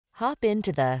Hop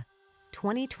into the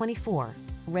 2024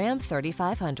 Ram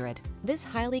 3500. This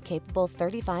highly capable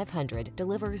 3500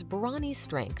 delivers brawny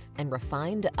strength and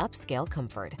refined upscale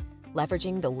comfort,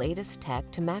 leveraging the latest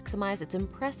tech to maximize its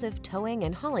impressive towing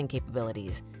and hauling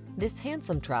capabilities. This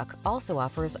handsome truck also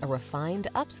offers a refined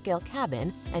upscale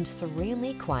cabin and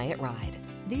serenely quiet ride.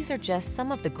 These are just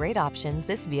some of the great options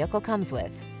this vehicle comes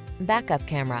with: backup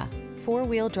camera,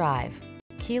 4-wheel drive,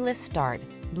 keyless start,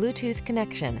 Bluetooth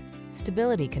connection,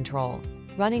 stability control,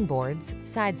 running boards,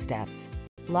 side steps,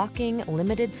 locking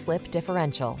limited slip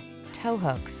differential, tow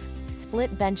hooks,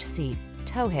 split bench seat,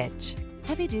 tow hitch.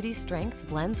 Heavy-duty strength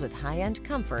blends with high-end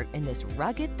comfort in this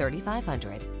rugged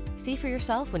 3500. See for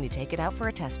yourself when you take it out for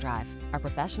a test drive. Our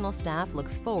professional staff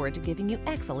looks forward to giving you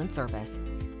excellent service.